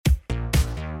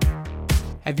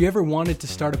Have you ever wanted to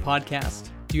start a podcast?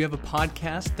 Do you have a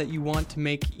podcast that you want to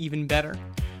make even better?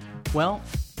 Well,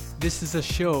 this is a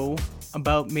show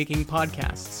about making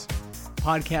podcasts.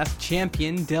 Podcast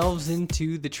Champion delves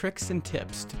into the tricks and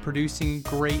tips to producing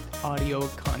great audio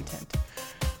content.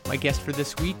 My guest for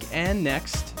this week and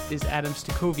next is Adam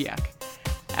Stacoviak.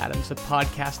 Adam's a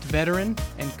podcast veteran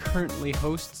and currently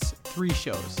hosts 3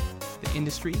 shows: The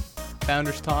Industry,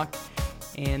 Founders Talk,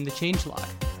 and The Changelog.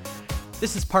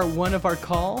 This is part 1 of our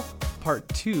call. Part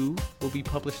 2 will be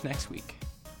published next week.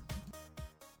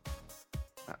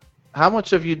 How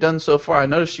much have you done so far? I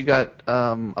noticed you got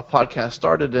a podcast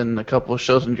started and a couple of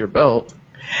shows under your belt.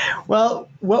 Well,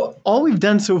 all we've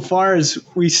done so far is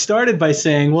we started by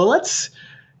saying, well, let's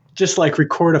just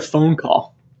record a phone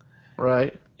call.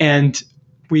 Right. And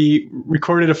we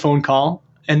recorded a phone call,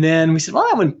 and then we said, well,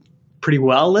 that went pretty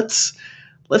well. Let's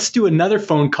do another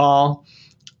phone call,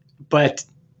 but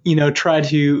try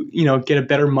to get a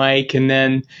better mic and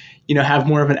then have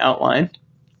more of an outline.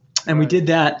 And we did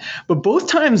that. But both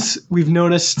times we've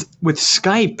noticed with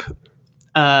Skype,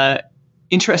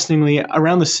 interestingly,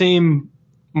 around the same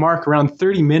mark, around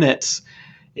 30 minutes,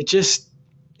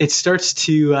 it starts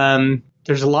to,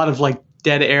 there's a lot of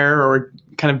dead air, or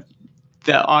kind of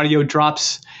the audio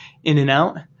drops in and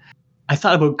out. I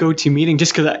thought about GoToMeeting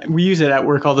just because we use it at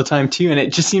work all the time too. And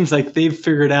it just seems like they've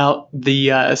figured out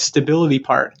the stability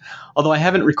part. Although I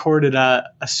haven't recorded a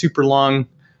super long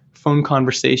phone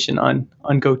conversation on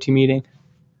GoToMeeting.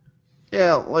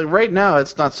 Yeah, right now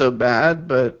it's not so bad,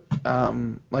 but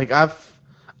I've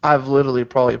literally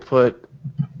probably put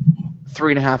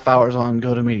 3.5 hours on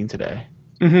GoToMeeting today.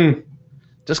 Mm-hmm.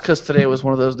 Just because today was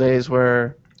one of those days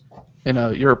where,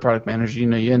 you're a product manager,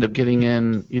 you end up getting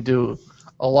in, you do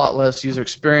a lot less user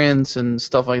experience and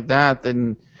stuff like that,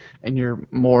 and you're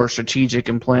more strategic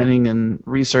in planning and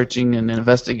researching and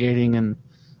investigating, and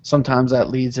sometimes that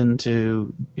leads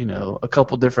into a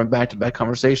couple different back-to-back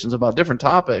conversations about different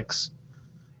topics.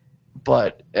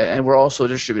 And we're also a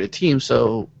distributed team,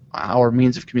 so our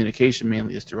means of communication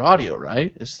mainly is through audio,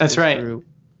 right? That's right. Through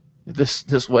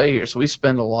this way here, so we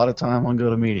spend a lot of time on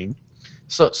GoToMeeting.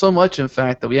 So much, in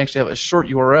fact, that we actually have a short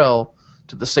URL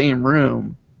to the same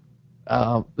room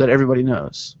that everybody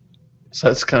knows. So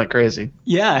it's kind of crazy.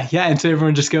 Yeah, and so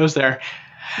everyone just goes there.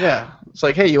 Yeah, it's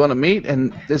like, hey, you want to meet?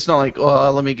 And it's not like, oh,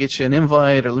 let me get you an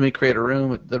invite or let me create a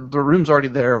room. The room's already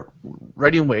there,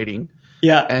 ready and waiting.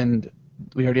 Yeah. And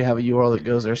we already have a URL that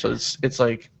goes there, so it's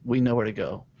like we know where to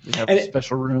go. We have a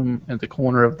special room at the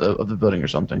corner of the building or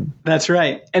something. That's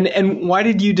right. And why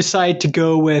did you decide to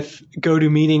go with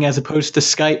GoToMeeting as opposed to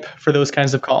Skype for those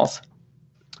kinds of calls?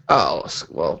 Oh,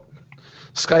 well,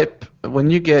 Skype,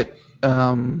 when you get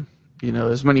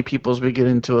as many people as we get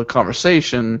into a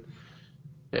conversation,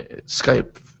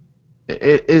 Skype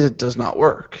it does not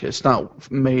work. It's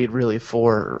not made really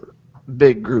for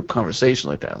big group conversation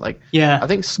like that. I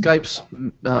think Skype's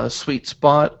sweet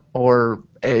spot, or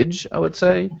edge, I would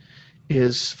say,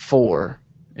 is 4.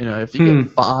 If you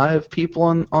get 5 people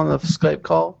on a Skype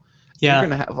call, you're going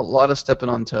to have a lot of stepping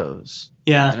on toes.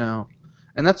 Yeah.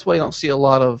 And that's why you don't see a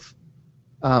lot of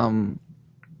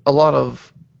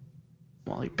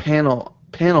panel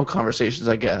conversations,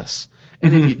 I guess.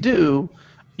 And if you do,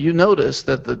 you notice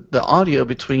that the audio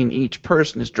between each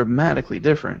person is dramatically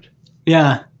different.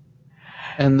 Yeah.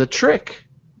 And the trick,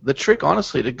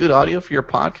 honestly, to good audio for your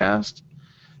podcast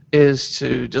is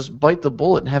to just bite the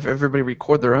bullet and have everybody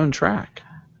record their own track.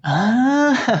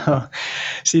 Oh,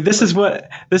 see, this is what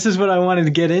I wanted to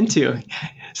get into.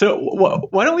 So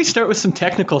why don't we start with some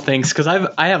technical things? Because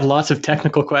I have lots of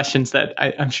technical questions that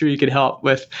I'm sure you could help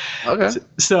with. Okay.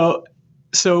 So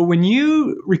when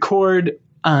you record,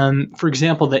 for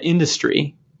example, The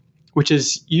Industry, which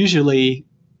is usually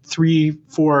 3,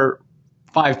 4,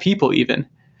 5 people even,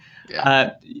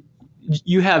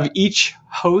 you have each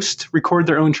host record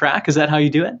their own track. Is that how you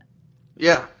do it?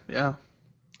 Yeah.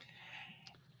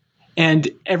 And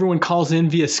everyone calls in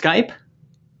via Skype?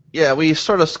 Yeah, we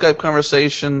start a Skype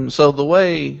conversation. So the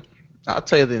way, I'll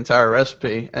tell you the entire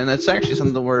recipe, and it's actually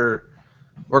something we're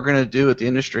going to do at The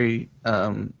Industry.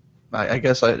 I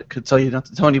guess I could tell you not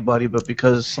to tell anybody, but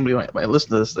because somebody might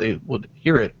listen to this, they would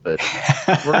hear it. But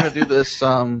we're going to do this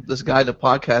guide to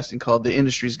podcasting called The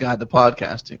Industry's Guide to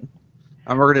Podcasting.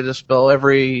 And we're going to dispel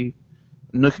every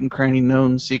nook and cranny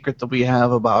known secret that we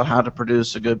have about how to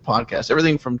produce a good podcast.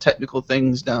 Everything from technical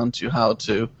things down to how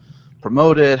to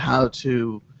promote it, how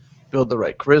to build the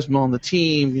right charisma on the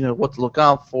team, what to look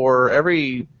out for.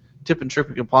 Every tip and trick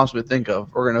we can possibly think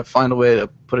of, we're going to find a way to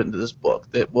put it into this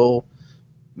book that will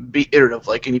be iterative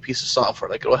like any piece of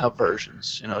software. It'll have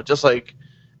versions. Just like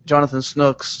Jonathan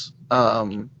Snook's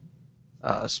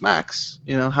Smacks,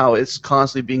 how it's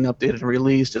constantly being updated and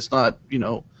released. It's not,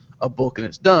 a book and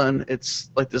it's done.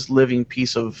 It's like this living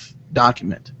piece of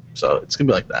document. So it's going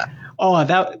to be like that. Oh,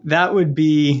 that would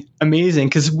be amazing,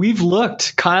 because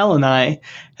Kyle and I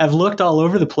have looked all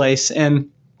over the place,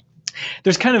 and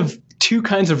there's kind of two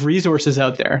kinds of resources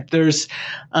out there. There's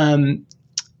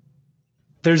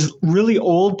really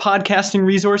old podcasting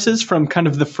resources from kind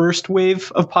of the first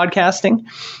wave of podcasting.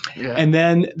 Yeah. And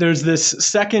then there's this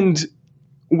second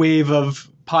wave of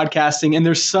podcasting, and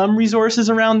there's some resources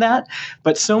around that,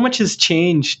 but so much has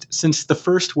changed since the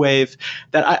first wave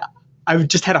that I've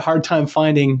just had a hard time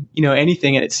finding,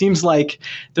 anything. And it seems like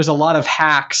there's a lot of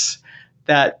hacks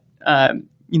that,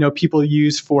 people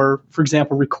use for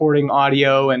example, recording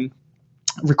audio and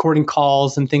recording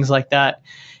calls and things like that.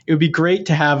 It would be great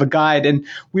to have a guide. And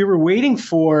we were waiting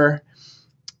for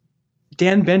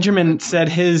Dan Benjamin said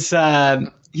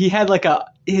he had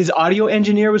his audio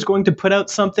engineer was going to put out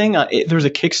something. There was a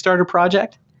Kickstarter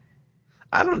project.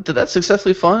 Did that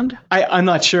successfully fund? I'm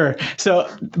not sure. So,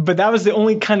 but that was the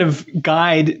only kind of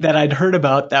guide that I'd heard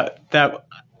about that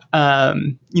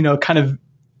kind of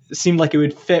seemed like it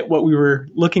would fit what we were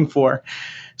looking for.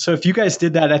 So if you guys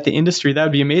did that at the industry, that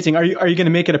would be amazing. Are you going to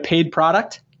make it a paid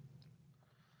product?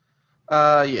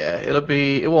 Yeah,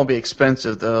 it won't be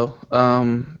expensive though.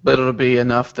 But it'll be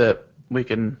enough that we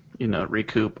can,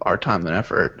 recoup our time and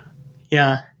effort.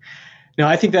 Yeah. No,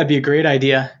 I think that'd be a great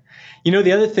idea.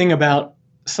 The other thing about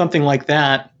something like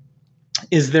that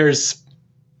is there's,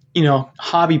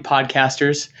 hobby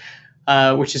podcasters,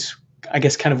 which is, I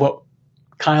guess, kind of what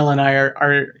Kyle and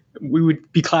I we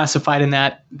would be classified in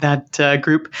that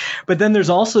group. But then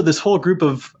there's also this whole group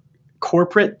of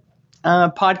corporate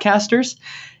podcasters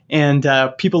and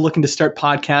people looking to start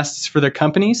podcasts for their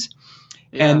companies.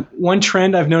 Yeah. And one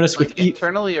trend I've noticed with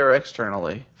internally or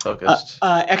externally focused?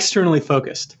 Externally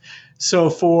focused. So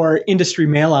for industry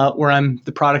mail-out, where I'm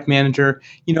the product manager,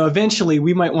 eventually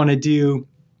we might want to do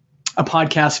a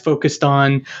podcast focused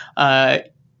on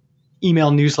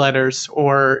email newsletters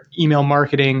or email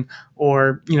marketing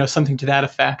or, something to that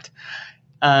effect.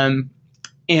 And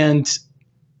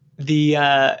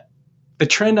the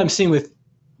trend I'm seeing with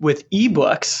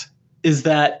ebooks is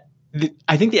that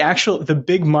I think the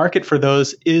big market for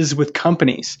those is with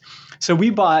companies. So we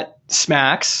bought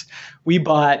Smacks, we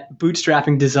bought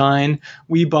Bootstrapping Design,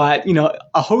 we bought, we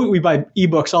buy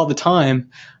ebooks all the time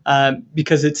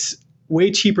because it's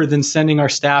way cheaper than sending our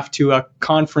staff to a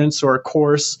conference or a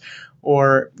course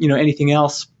or, anything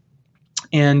else.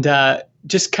 And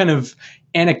just kind of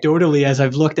anecdotally, as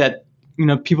I've looked at,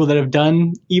 people that have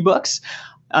done ebooks,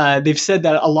 they've said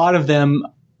that a lot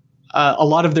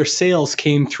of their sales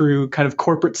came through kind of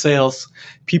corporate sales,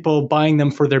 people buying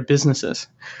them for their businesses.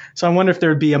 So I wonder if there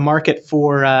would be a market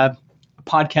for a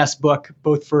podcast book,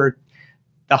 both for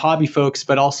the hobby folks,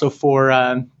 but also for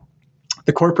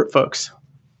the corporate folks.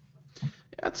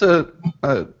 That's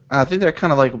I think they're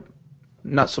kind of like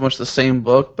not so much the same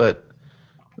book, but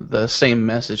the same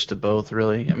message to both,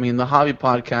 really. I mean, the hobby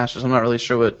podcasters, I'm not really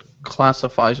sure what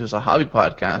classifies you as a hobby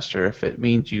podcaster, if it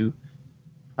means you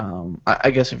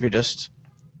I guess if you're just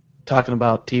talking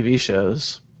about TV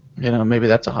shows, maybe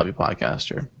that's a hobby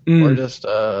podcaster. Or just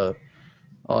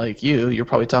like you're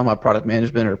probably talking about product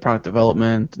management or product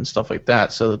development and stuff like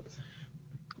that. So,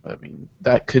 I mean,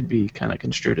 that could be kind of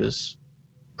construed as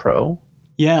pro.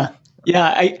 Yeah.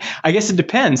 Yeah, I guess it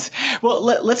depends. Well,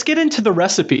 let's get into the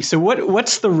recipe. So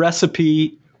what's the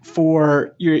recipe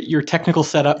for your technical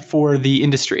setup for the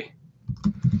industry?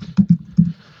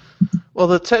 Well,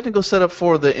 the technical setup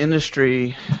for the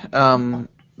industry, the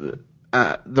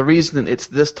reason it's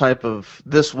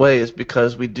this way is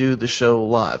because we do the show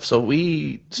live. So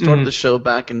we started the show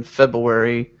back in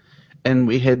February, and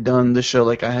we had done the show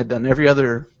like I had done every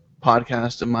other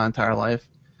podcast in my entire life,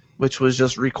 which was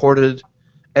just recorded,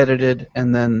 edited,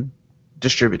 and then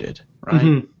distributed,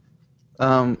 right?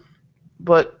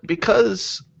 But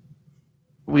because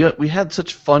we had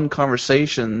such fun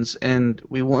conversations and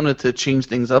we wanted to change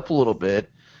things up a little bit,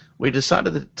 we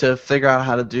decided to figure out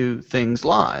how to do things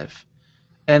live.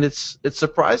 And it's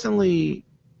surprisingly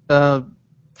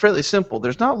fairly simple.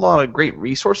 There's not a lot of great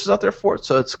resources out there for it,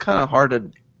 so it's kind of hard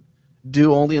to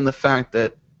do, only in the fact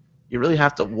that you really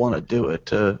have to want to do it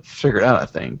to figure it out, I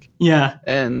think. Yeah.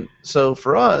 And so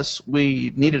for us,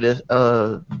 we needed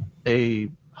a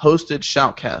hosted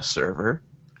Shoutcast server,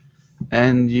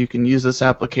 and you can use this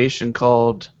application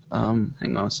called, hang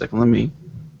on a second, let me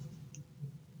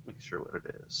make sure what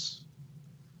it is.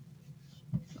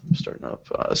 I'm starting up.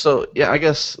 So yeah, I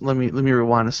guess let me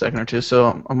rewind a second or two.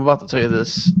 So I'm about to tell you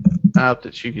this app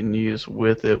that you can use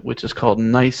with it, which is called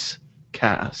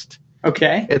Nicecast.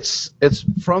 Okay. It's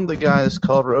from the guys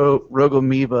called Rogue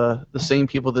Amoeba, the same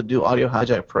people that do Audio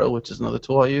Hijack Pro, which is another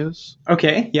tool I use.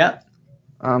 Okay. Yeah.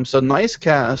 So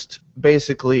Nicecast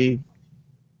basically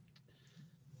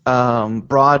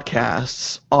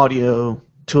broadcasts audio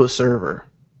to a server.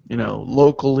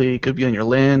 Locally, could be on your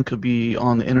LAN, could be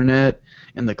on the internet,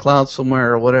 in the cloud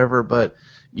somewhere or whatever. But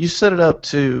you set it up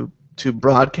to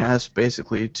broadcast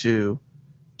basically to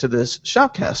this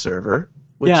Shoutcast server,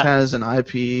 which has an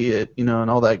IP, and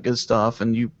all that good stuff,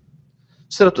 and you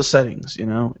set up the settings,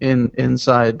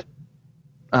 inside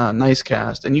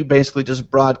Nicecast, and you basically just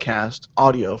broadcast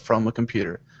audio from a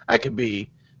computer. That could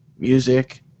be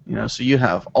music, so you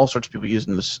have all sorts of people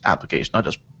using this application, not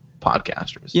just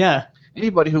podcasters. Yeah.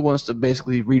 Anybody who wants to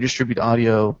basically redistribute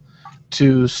audio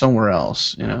to somewhere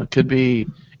else, it could be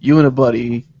you and a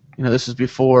buddy. This is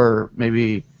before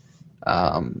maybe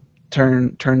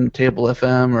Turntable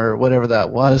FM or whatever that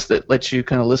was that lets you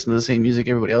kind of listen to the same music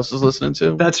everybody else is listening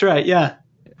to. That's right, yeah.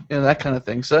 That kind of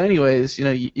thing. So anyways,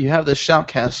 you have this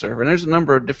Shoutcast server, and there's a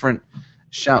number of different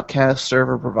Shoutcast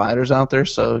server providers out there.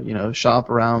 So, shop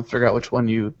around, figure out which one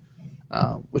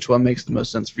makes the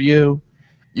most sense for you.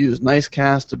 Use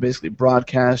Nicecast to basically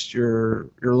broadcast your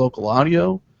local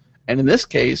audio. And in this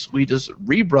case, we just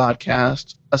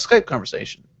rebroadcast a Skype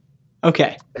conversation.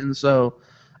 Okay. And so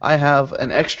I have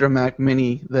an extra Mac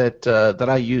Mini that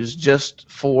I use just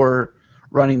for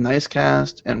running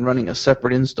Nicecast and running a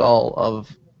separate install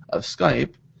of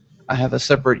Skype. I have a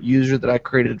separate user that I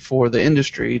created for the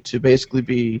industry to basically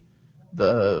be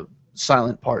the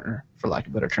silent partner, for lack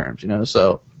of better terms.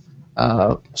 So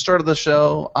start of the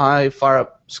show, I fire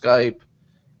up Skype.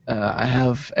 I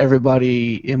have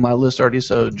everybody in my list already,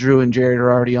 so Drew and Jared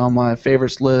are already on my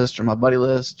favorites list or my buddy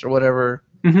list or whatever.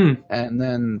 Mm-hmm. And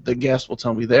then the guest will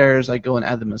tell me theirs. I go and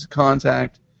add them as a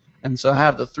contact. And so I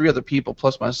have the 3 other people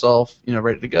plus myself,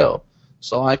 ready to go.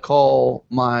 So I call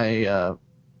my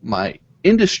my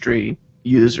industry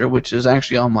user, which is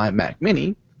actually on my Mac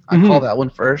Mini. I call that one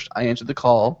first. I answer the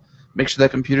call, make sure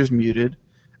that computer's muted,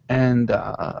 and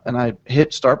I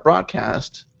hit start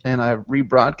broadcast, and I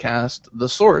rebroadcast the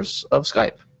source of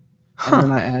Skype. And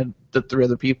then I add the 3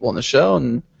 other people on the show,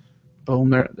 and boom,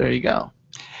 there you go.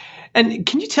 And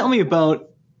can you tell me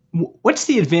about what's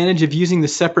the advantage of using the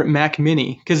separate Mac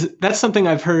Mini? Because that's something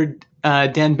I've heard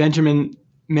Dan Benjamin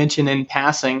mention in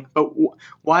passing. But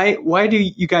why do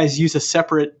you guys use a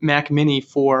separate Mac Mini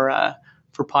for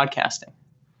podcasting?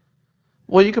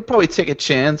 Well, you could probably take a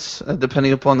chance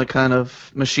depending upon the kind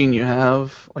of machine you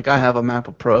have. Like I have a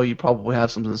MacBook Pro. You probably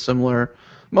have something similar.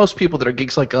 Most people that are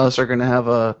geeks like us are going to have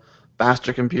a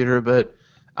faster computer, but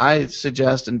I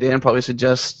suggest, and Dan probably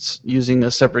suggests, using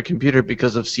a separate computer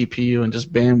because of CPU and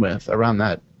just bandwidth around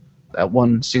that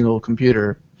one single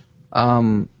computer.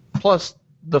 Plus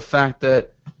the fact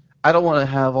that I don't want to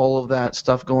have all of that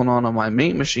stuff going on my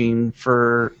main machine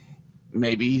for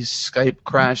maybe Skype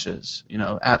crashes.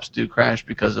 Apps do crash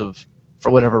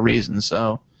for whatever reason.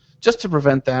 So just to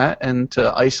prevent that and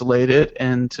to isolate it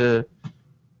and to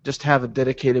just have a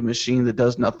dedicated machine that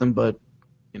does nothing but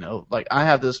like I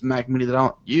have this Mac Mini that I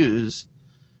don't use.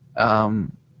 You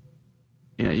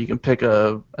can pick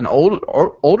an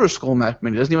older school Mac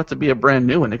Mini. It doesn't even have to be a brand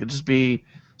new one. It could just be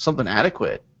something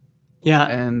adequate. Yeah.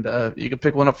 And you can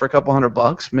pick one up for a couple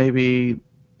 $100, maybe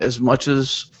as much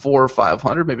as $400 or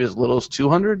 $500, maybe as little as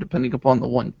 $200, depending upon the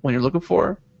one you're looking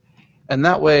for. And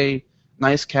that way,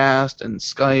 Nicecast and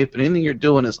Skype and anything you're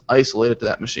doing is isolated to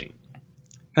that machine.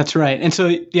 That's right. And so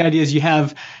the idea is you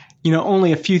have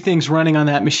only a few things running on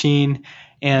that machine,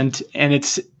 and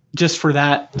it's just for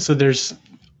that. So there's,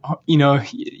 you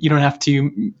don't have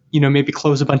to, maybe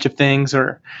close a bunch of things,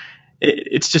 or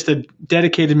it's just a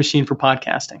dedicated machine for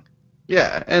podcasting.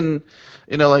 Yeah, and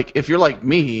like if you're like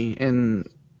me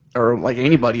or like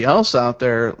anybody else out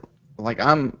there, like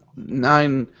I'm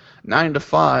 9 to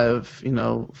 5,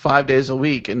 5 days a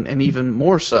week, and even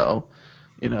more so.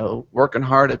 Working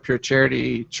hard at Pure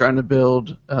Charity, trying to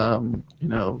build,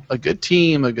 a good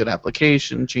team, a good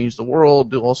application, change the world,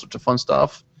 do all sorts of fun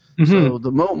stuff. Mm-hmm. So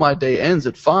the moment my day ends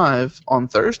at 5 on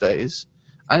Thursdays,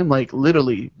 I'm like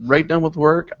literally right done with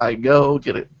work. I go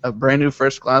get a brand new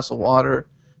fresh glass of water,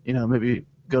 maybe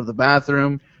go to the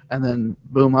bathroom, and then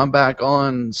boom, I'm back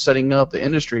on setting up the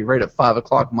industry right at 5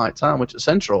 o'clock my time, which is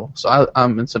Central. So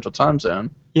I'm in Central Time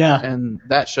Zone. Yeah. And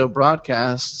that show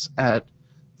broadcasts at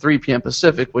 3 p.m.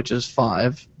 Pacific, which is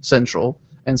 5 Central,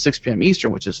 and 6 p.m.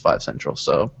 Eastern, which is 5 Central.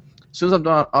 So as soon as I'm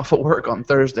done off at work on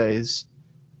Thursdays,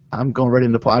 I'm going right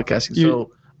into podcasting.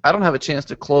 So I don't have a chance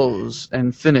to close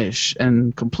and finish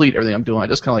and complete everything I'm doing. I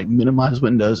just kind of like minimize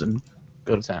windows and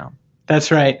go to town.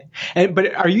 That's right.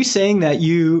 But are you saying that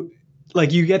you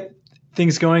get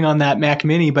things going on that Mac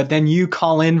Mini, but then you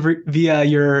call in via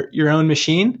your own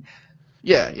machine?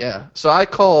 Yeah. So I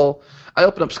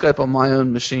open up Skype on my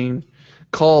own machine,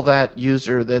 call that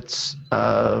user that's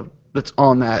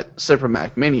on that separate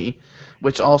Mac Mini,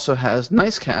 which also has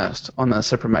Nicecast on that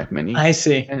separate Mac Mini. I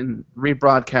see. And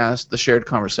rebroadcast the shared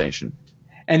conversation.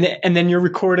 And then you're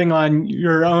recording on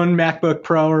your own MacBook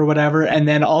Pro or whatever, and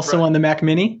then also on the Mac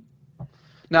Mini?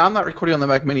 No, I'm not recording on the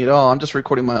Mac Mini at all. I'm just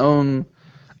recording my own.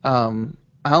 I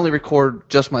only record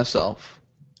just myself.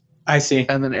 I see.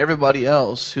 And then everybody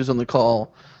else who's on the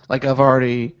call, like I've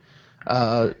already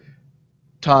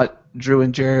taught Drew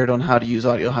and Jared on how to use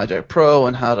Audio Hijack Pro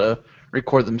and how to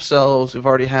record themselves. We've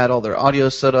already had all their audio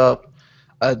set up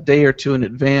a day or two in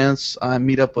advance. I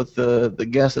meet up with the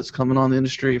guest that's coming on the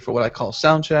industry for what I call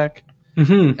sound check.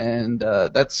 Mm-hmm. And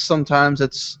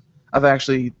I've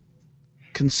actually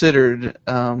considered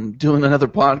doing another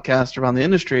podcast around the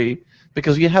industry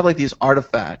because you have like these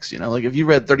artifacts, like if you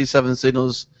read 37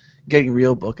 Signals Getting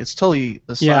Real book, it's totally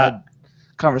a side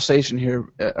conversation here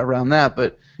around that,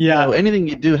 but anything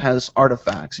you do has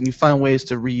artifacts, and you find ways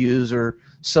to reuse or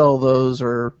sell those,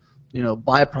 or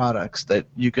byproducts that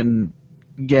you can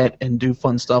get and do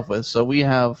fun stuff with. So we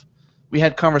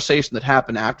had conversation that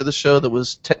happened after the show that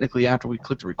was technically after we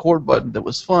clicked the record button that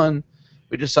was fun.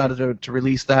 We decided to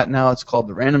release that. Now it's called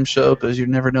The Random Show because you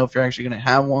never know if you're actually going to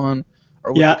have one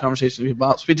or what the conversation will be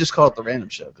about. So we just call it The Random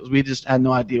Show because we just had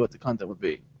no idea what the content would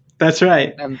be. That's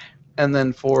right. And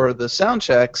then for the sound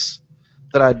checks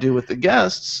that I do with the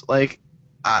guests, like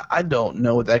I don't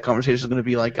know what that conversation is going to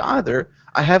be like either.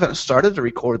 I haven't started to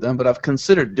record them, but I've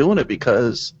considered doing it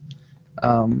because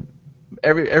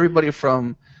everybody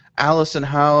from Allison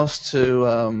House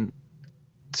to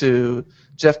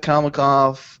Jeff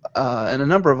Kalmakoff and a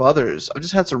number of others, I've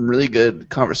just had some really good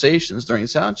conversations during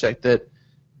soundcheck that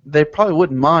they probably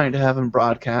wouldn't mind having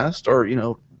broadcast or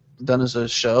done as a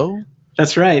show.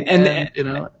 That's right, and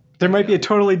there might be a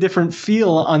totally different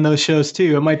feel on those shows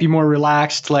too. It might be more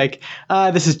relaxed, like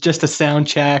this is just a sound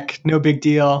check, no big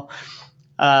deal.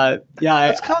 It's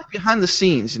kind of like behind the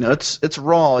scenes. It's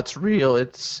raw, it's real,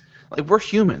 it's like we're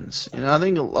humans. I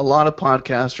think a lot of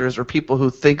podcasters or people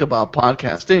who think about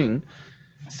podcasting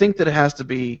think that it has to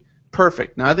be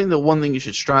perfect. Now, I think the one thing you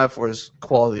should strive for is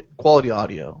quality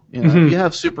audio. If you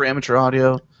have super amateur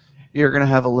audio, you're going to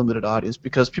have a limited audience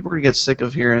because people are going to get sick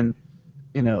of hearing,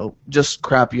 just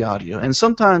crappy audio. And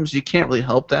sometimes you can't really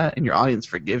help that, and your audience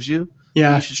forgives you.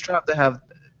 Yeah. You should strive to have,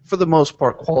 for the most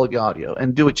part, quality audio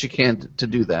and do what you can to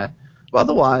do that. But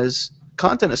otherwise,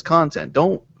 content is content.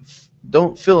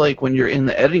 Don't feel like when you're in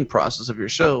the editing process of your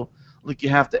show, like you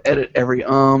have to edit every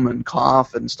and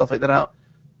cough and stuff like that out.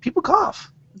 People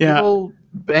cough. Yeah. People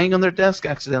bang on their desk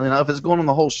accidentally. Now, if it's going on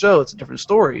the whole show, it's a different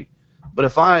story. But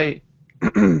if I,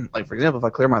 like for example, if I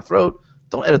clear my throat,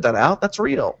 don't edit that out. That's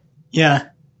real. Yeah.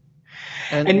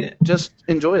 And just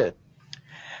enjoy it.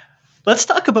 Let's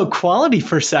talk about quality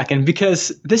for a second,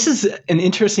 because this is an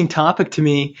interesting topic to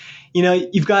me.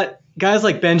 You've got guys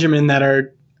like Benjamin that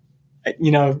are,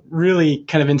 really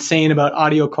kind of insane about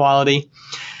audio quality.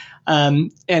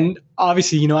 And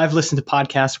obviously, I've listened to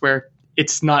podcasts where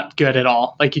it's not good at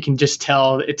all. Like you can just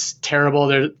tell it's terrible.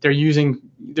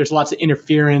 There's lots of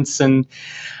interference,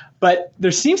 but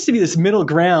there seems to be this middle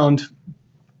ground.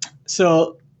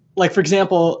 So, like for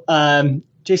example,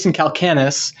 Jason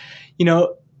Calacanis,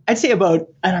 I'd say about,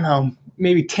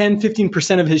 maybe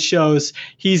 10-15% of his shows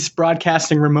he's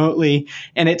broadcasting remotely,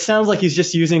 and it sounds like he's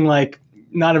just using like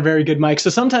not a very good mic. So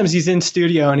sometimes he's in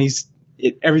studio and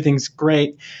everything's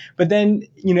great, but then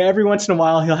every once in a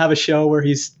while he'll have a show where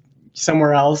he's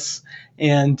somewhere else,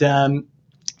 and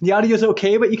the audio is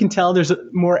okay, but you can tell there's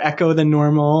more echo than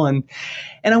normal, and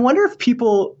I wonder if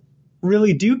people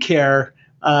really do care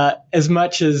as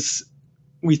much as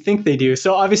we think they do.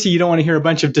 So obviously you don't want to hear a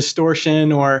bunch of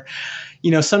distortion, or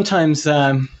sometimes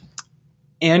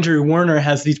Andrew Warner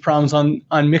has these problems on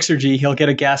Mixergy. He'll get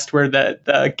a guest where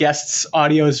the guest's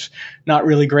audio is not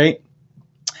really great,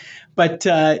 but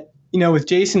with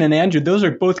Jason and Andrew, those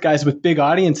are both guys with big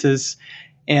audiences,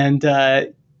 and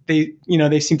they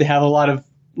seem to have a lot of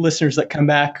listeners that come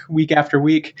back week after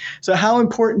week. So how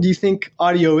important do you think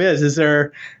audio is? Is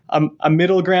there a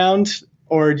middle ground,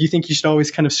 or do you think you should always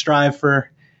kind of strive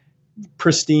for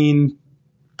pristine,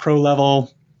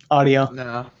 pro-level audio?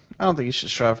 No, I don't think you should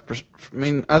strive for.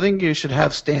 I think you should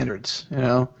have standards.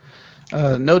 No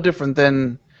different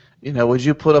than, would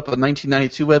you put up a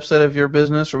 1992 website of your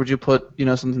business, or would you put,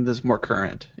 something that's more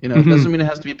current? It doesn't mean it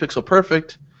has to be pixel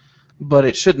perfect, but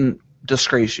it shouldn't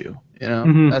disgrace you.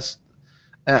 Mm-hmm.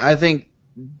 I think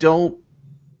don't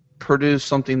produce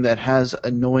something that has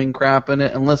annoying crap in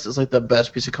it unless it's like the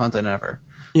best piece of content ever.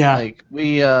 Yeah. Like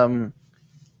we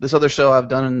this other show I've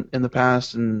done in the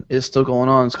past and is still going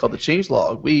on. It's called the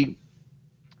Changelog.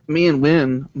 Me and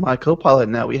Win, my co-pilot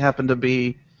now, we happen to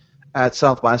be at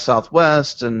South by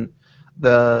Southwest, and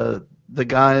the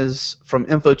guys from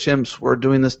InfoChimps were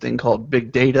doing this thing called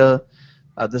Big Data,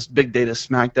 this Big Data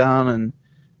Smackdown, and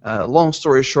long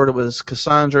story short, it was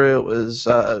Cassandra, it was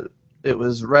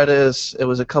Redis, it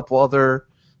was a couple other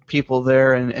people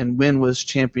there, and Win was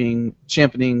championing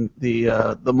the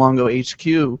Mongo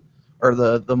HQ or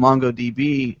the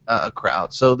MongoDB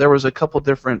crowd. So there was a couple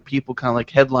different people kind of like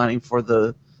headlining for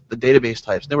the database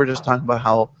types. They were just talking about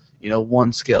how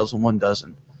one scales and one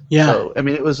doesn't. Yeah. So I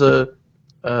mean, it was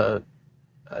an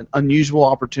unusual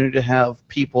opportunity to have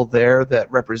people there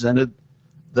that represented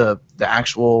the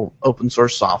actual open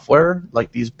source software,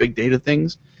 like these big data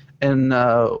things. And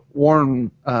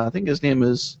Warren, I think his name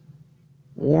is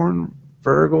Warren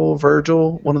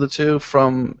Virgil, one of the two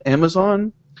from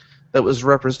Amazon, that was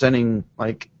representing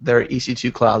like their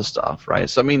EC2 cloud stuff, right?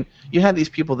 So I mean, you had these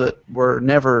people that were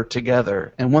never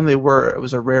together, and when they were, it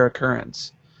was a rare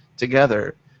occurrence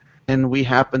together, and we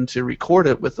happened to record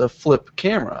it with a flip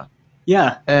camera.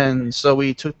 Yeah. And so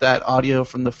we took that audio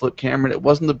from the flip camera, and it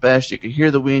wasn't the best. You could hear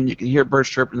the wind, you could hear birds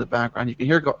chirping in the background, you could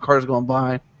hear cars going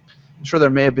by. I'm sure there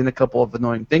may have been a couple of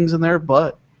annoying things in there,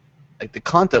 but like the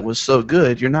content was so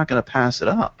good, you're not going to pass it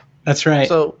up. That's right.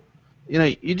 So,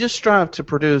 you just strive to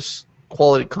produce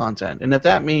quality content, and if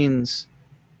that means,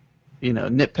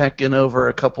 nitpicking over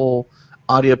a couple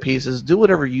audio pieces, do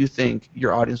whatever you think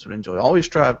your audience would enjoy. Always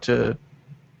strive to,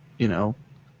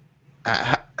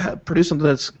 produce something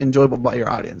that's enjoyable by your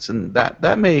audience, and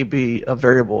that may be a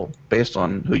variable based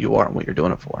on who you are and what you're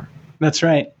doing it for. That's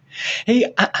right.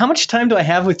 Hey, how much time do I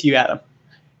have with you, Adam?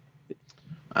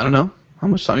 I don't know. How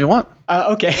much time you want?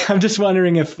 Okay, I'm just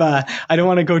wondering if I don't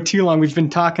want to go too long. We've been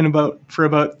talking for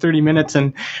about 30 minutes,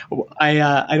 and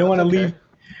I don't want to leave.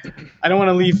 I don't want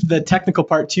to leave the technical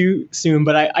part too soon,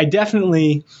 but I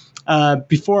definitely,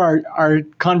 before our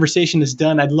conversation is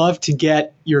done, I'd love to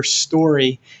get your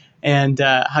story and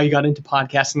how you got into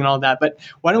podcasting and all that. But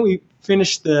why don't we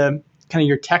finish the kind of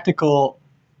your technical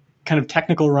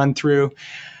run through?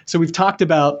 So we've talked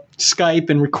about Skype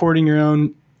and recording your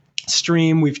own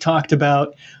stream. We've talked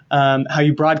about how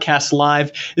you broadcast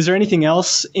live. Is there anything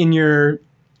else in your,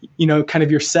 kind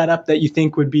of your setup that you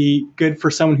think would be good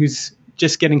for someone who's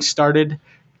just getting started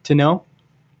to know?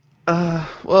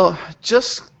 Well,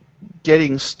 just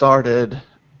getting started,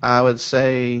 I would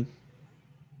say,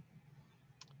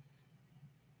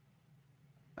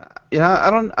 I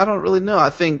don't really know. I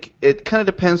think it kind of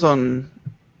depends on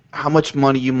how much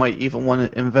money you might even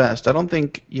want to invest. I don't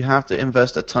think you have to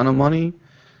invest a ton of money.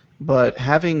 But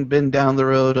having been down the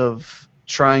road of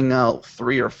trying out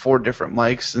 3 or 4 different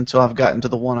mics until I've gotten to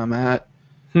the one I'm at,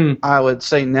 I would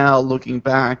say now, looking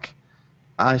back,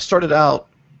 I started out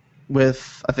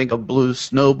with, I think, a Blue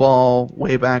Snowball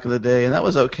way back in the day, and that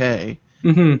was okay.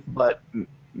 Mm-hmm. But,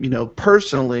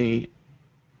 personally,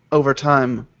 over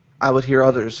time, I would hear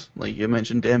others, like you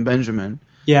mentioned, Dan Benjamin.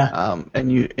 Yeah.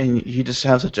 And you just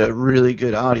have such a really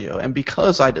good audio. And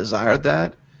because I desired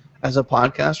that, as a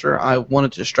podcaster, I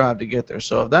wanted to strive to get there.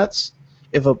 So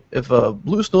if a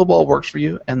Blue Snowball works for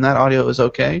you and that audio is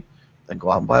okay, then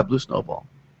go out and buy a Blue Snowball.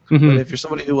 Mm-hmm. But if you're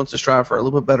somebody who wants to strive for a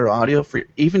little bit better audio for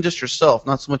even just yourself,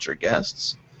 not so much your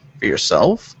guests, for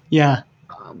yourself. Yeah.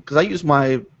 Because I use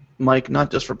my mic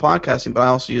not just for podcasting, but I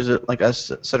also use it, like I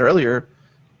said earlier,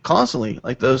 constantly.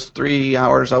 Like those 3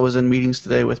 hours I was in meetings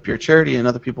today with Pure Charity and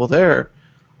other people there,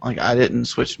 like I didn't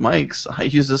switch mics. I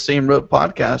use the same Rode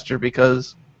Podcaster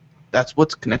because that's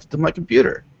what's connected to my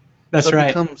computer. That's so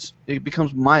right. It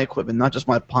becomes my equipment, not just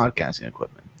my podcasting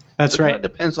equipment. That's right. It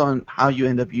depends on how you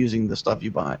end up using the stuff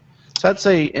you buy. So I'd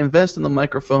say invest in the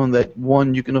microphone that,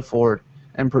 one, you can afford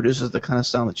and produces the kind of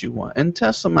sound that you want. And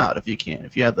test them out if you can,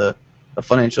 if you have the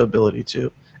financial ability to.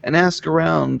 And ask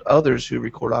around others who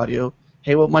record audio,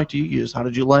 hey, what mic do you use? How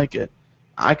did you like it?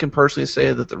 I can personally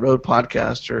say that the Rode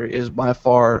Podcaster is by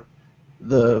far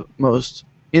the most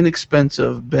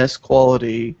inexpensive, best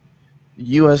quality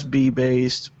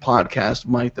USB-based podcast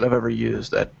mic that I've ever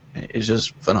used. That is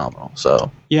just phenomenal.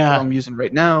 So yeah, what I'm using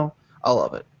right now, I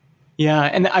love it. Yeah,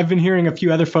 and I've been hearing a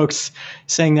few other folks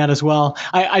saying that as well.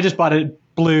 I just bought a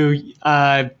Blue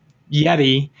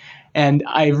Yeti, and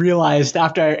I realized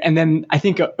and then I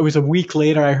think it was a week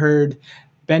later, I heard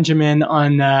Benjamin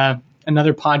on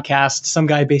another podcast, some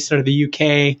guy based out of the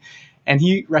UK, and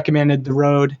he recommended the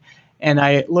Rode. And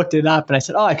I looked it up, and I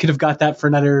said, I could have got that for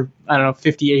another,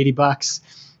 $50, $80.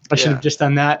 I should have just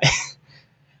done that.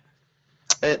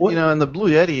 In the Blue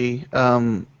Yeti,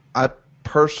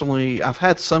 I've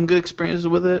had some good experiences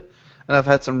with it, and I've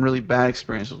had some really bad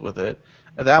experiences with it.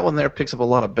 And that one there picks up a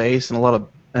lot of bass and a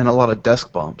lot of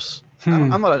desk bumps.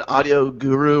 I'm not an audio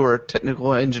guru or a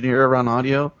technical engineer around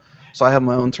audio, so I have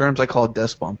my own terms. I call it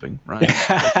desk bumping, right?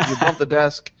 Like if you bump the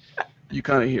desk, you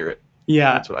kind of hear it.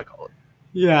 Yeah, that's what I call it.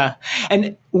 Yeah,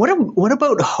 and what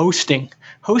about hosting?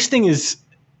 Hosting is,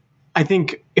 I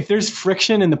think, if there's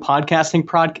friction in the podcasting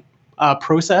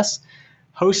process,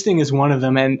 hosting is one of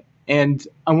them. And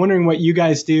I'm wondering what you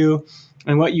guys do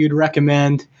and what you'd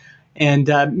recommend. And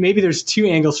maybe there's two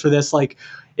angles for this. Like,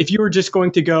 if you were just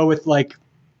going to go with like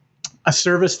a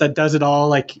service that does it all,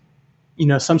 like,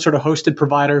 some sort of hosted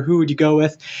provider, who would you go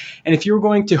with? And if you were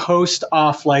going to host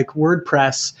off like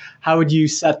WordPress, how would you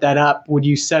set that up? Would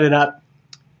you set it up?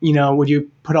 Would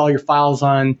you put all your files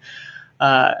on,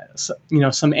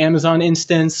 some Amazon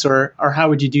instance, or how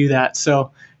would you do that?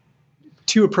 So,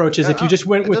 two approaches. If you just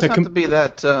went with it doesn't have to be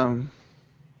that.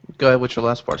 Go ahead. What's your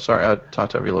last part? Sorry, I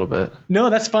talked over you a little bit. No,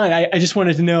 that's fine. I just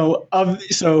wanted to know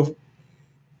so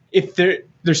if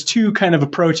there's two kind of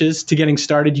approaches to getting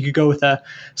started. You could go with a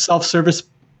self-service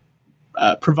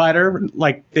provider,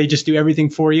 like they just do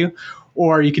everything for you,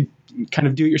 or you could kind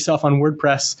of do it yourself on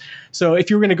WordPress. So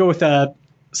if you were going to go with a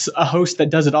host that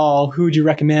does it all, who would you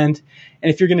recommend?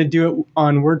 And if you're going to do it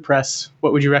on WordPress,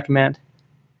 what would you recommend?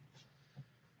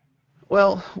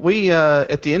 Well, we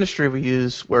at the industry we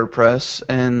use WordPress,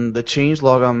 and the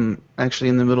Changelog. I'm actually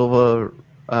in the middle of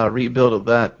a rebuild of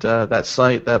that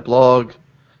site, that blog,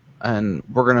 and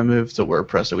we're going to move to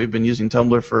WordPress. So we've been using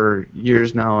Tumblr for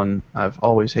years now, and I've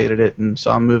always hated it, and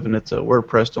so I'm moving it to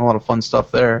WordPress. Doing a lot of fun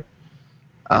stuff there.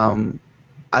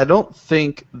 I don't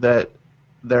think that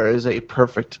there is a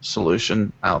perfect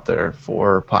solution out there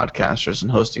for podcasters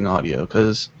and hosting audio,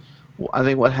 because I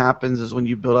think what happens is when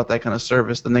you build out that kind of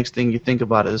service, the next thing you think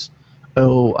about is,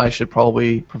 oh, I should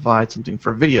probably provide something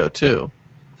for video too.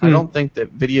 I don't think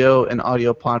that video and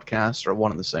audio podcasts are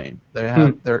one and the same.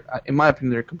 They're, in my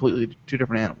opinion, they're completely two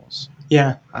different animals.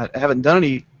 Yeah. I haven't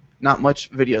done not much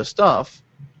video stuff,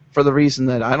 for the reason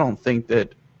that I don't think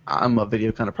that I'm a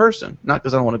video kind of person. Not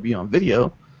because I don't want to be on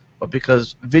video, but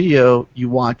because video, you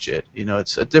watch it.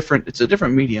 It's a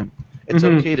different medium. It's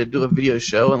okay to do a video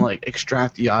show and like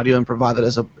extract the audio and provide it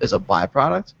as a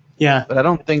byproduct. Yeah. But I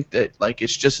don't think that like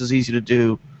it's just as easy to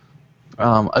do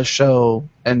a show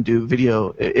and do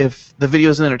video if the video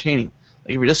is entertaining. Like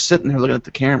if you're just sitting there looking at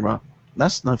the camera,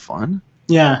 that's no fun.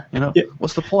 Yeah.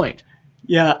 What's the point?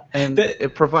 Yeah. And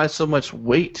it provides so much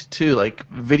weight too. Like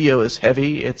video is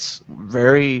heavy. It's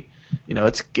very,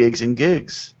 it's gigs and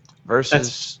gigs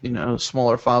versus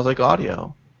smaller files like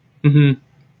audio.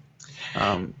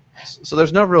 Mm-hmm. So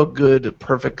there's no real good,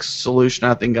 perfect solution,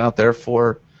 I think, out there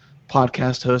for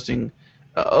podcast hosting.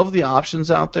 Of the options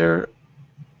out there,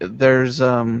 there's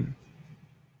one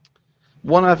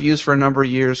I've used for a number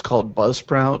of years called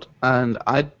Buzzsprout, and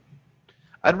I'd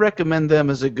recommend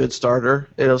them as a good starter.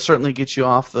 It'll certainly get you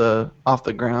off the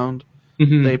ground.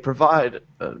 Mm-hmm. They provide,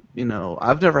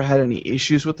 I've never had any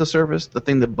issues with the service. The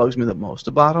thing that bugs me the most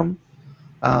about them,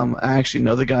 I actually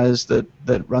know the guys that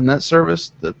run that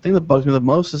service. The thing that bugs me the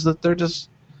most is that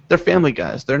they're family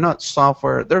guys. They're not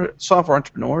software. They're software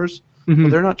entrepreneurs, but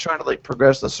they're not trying to like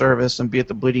progress the service and be at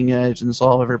the bleeding edge and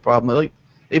solve every problem.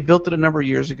 They built it a number of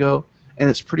years ago, and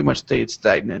it's pretty much stayed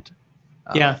stagnant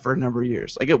for a number of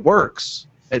years. Like it works.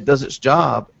 It does its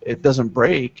job. It doesn't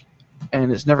break,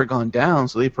 and it's never gone down.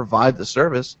 So they provide the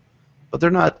service, but they're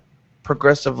not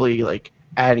progressively like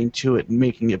adding to it and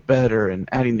making it better and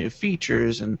adding new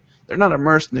features, and they're not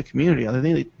immersed in the community. I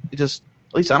think they just,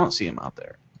 at least I don't see them out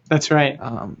there. That's right.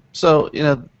 So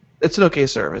it's an okay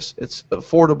service. It's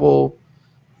affordable.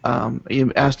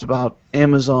 You asked about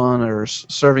Amazon or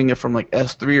serving it from like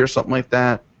S3 or something like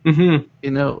that.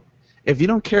 Mm-hmm. If you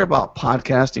don't care about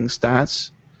podcasting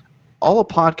stats, all a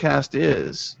podcast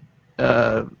is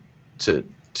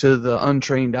to the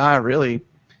untrained eye really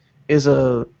is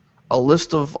a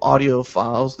list of audio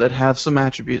files that have some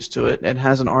attributes to it and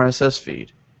has an RSS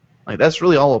feed. Like that's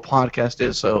really all a podcast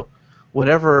is. So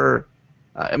whatever,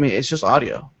 it's just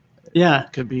audio. Yeah,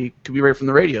 could be right from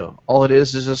the radio. All it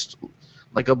is just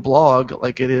like a blog,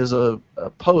 like it is a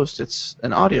post. It's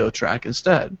an audio track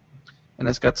instead, and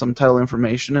it's got some title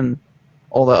information and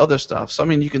all the other stuff. So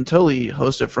you can totally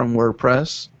host it from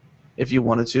WordPress if you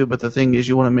wanted to, but the thing is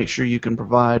you want to make sure you can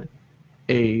provide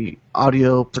a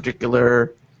audio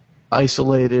particular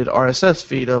isolated RSS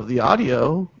feed of the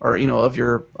audio, or of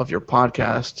your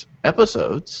podcast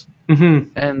episodes,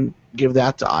 and give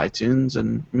that to iTunes.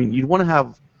 And you'd want to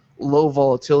have low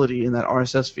volatility in that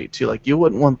RSS feed too. Like you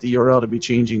wouldn't want the URL to be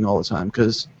changing all the time,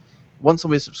 because once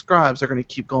somebody subscribes, they're going to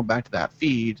keep going back to that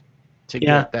feed to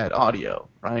get that audio,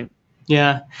 right?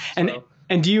 Yeah. So,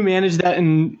 and do you manage that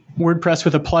in WordPress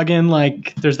with a plugin?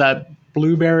 Like there's that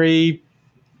Blueberry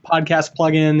podcast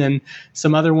plugin and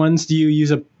some other ones. Do you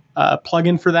use a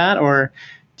plugin for that, or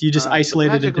do you just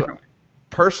isolate it a different way?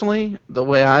 Personally, the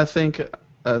way I think,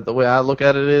 the way I look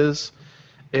at it is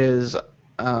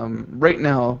right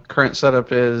now, current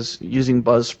setup is using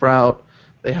Buzzsprout.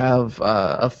 They have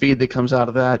a feed that comes out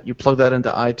of that. You plug that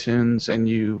into iTunes and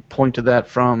you point to that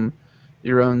from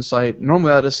your own site.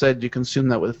 Normally, I'd have said you consume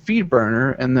that with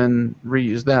FeedBurner and then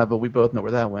reuse that, but we both know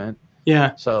where that went.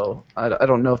 Yeah. So I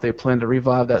don't know if they plan to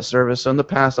revive that service. So in the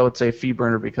past, I would say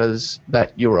FeedBurner because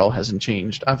that URL hasn't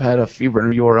changed. I've had a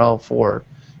FeedBurner URL for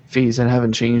feeds that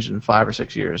haven't changed in 5 or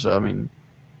 6 years. So I mean,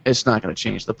 it's not going to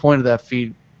change. The point of that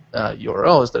feed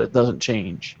URL is that it doesn't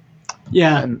change.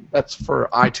 Yeah. And that's for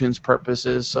iTunes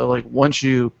purposes. So like once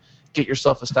you get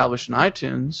yourself established in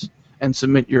iTunes and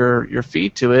submit your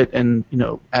feed to it and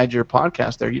add your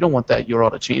podcast there, you don't want that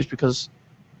URL to change because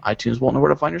iTunes won't know where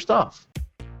to find your stuff.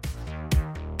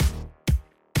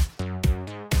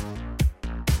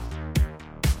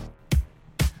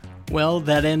 Well,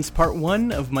 that ends part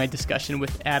 1 of my discussion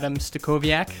with Adam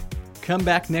Stacoviak. Come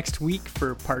back next week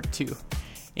for part 2.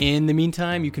 In the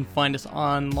meantime, you can find us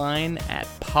online at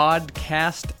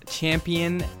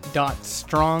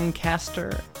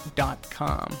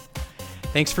podcastchampion.strongcaster.com.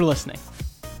 Thanks for listening.